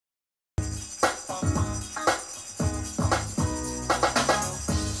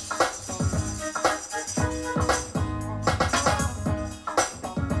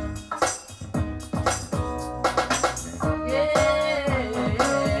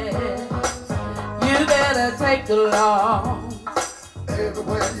take the Lord.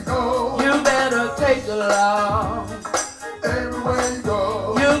 Everywhere you go. You better take the Lord. Everywhere you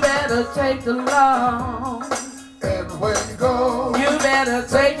go. You better take the Lord. Everywhere you go. You better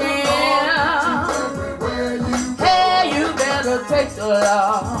take Him. Everywhere you go. Hey, you better take the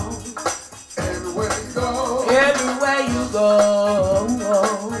Lord. Everywhere you go. Everywhere you go.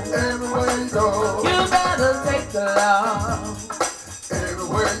 Everywhere you go. You better take the Lord.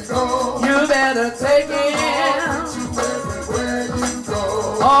 Everywhere you go. You better take Him. Everywhere you go.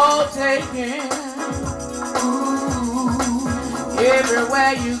 Oh, take Him.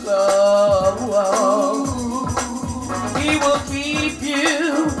 Everywhere you go. He will keep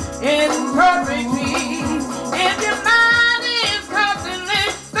you in perfect peace. If your mind is constantly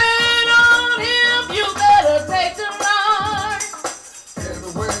stayed on Him, you better take the Lord.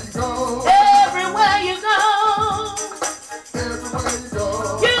 Everywhere you go. Everywhere you go. Everywhere you go.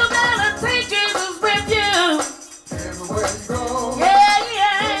 You better take Jesus with you. Everywhere you go. Yeah,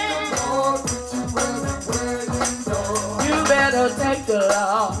 yeah. Lord with you everywhere you go. You better take the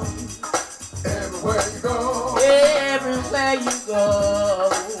Lord. Everywhere you go. Everywhere you go.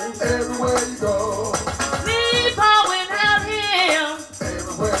 Everywhere you go. Leave home without Him.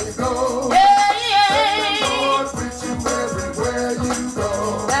 Everywhere you go. Yeah, yeah. Lord with you everywhere you go.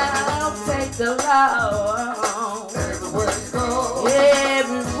 Now take the Lord. Everywhere you go.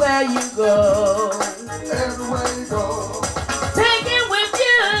 Everywhere you go. Everywhere you go. Take it with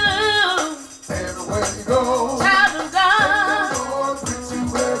you. Everywhere you go. Child of God. Lord with you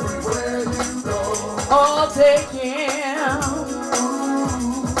everywhere you go. Oh, take Him.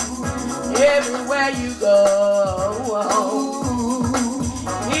 Everywhere you go.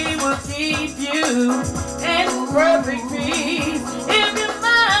 He will keep you in perfect peace. If your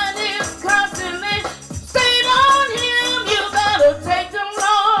mind is constantly stayed on Him, you better take the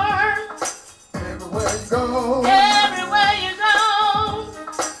Lord. Everywhere you go. Everywhere you go.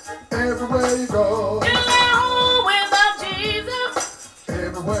 Everywhere you go. You lay home without Jesus.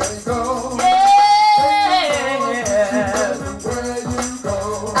 Everywhere you go. Yeah. Everywhere you go.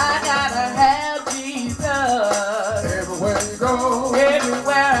 I gotta have Jesus. Everywhere you go.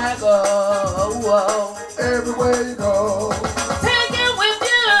 Everywhere I go. Everywhere you go. Take it with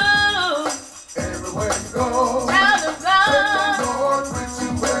you. Everywhere you go. Child of God. Lord with you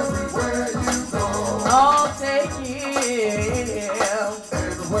everywhere you go. Oh, take Him.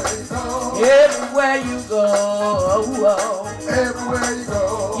 Everywhere you go. Everywhere you go.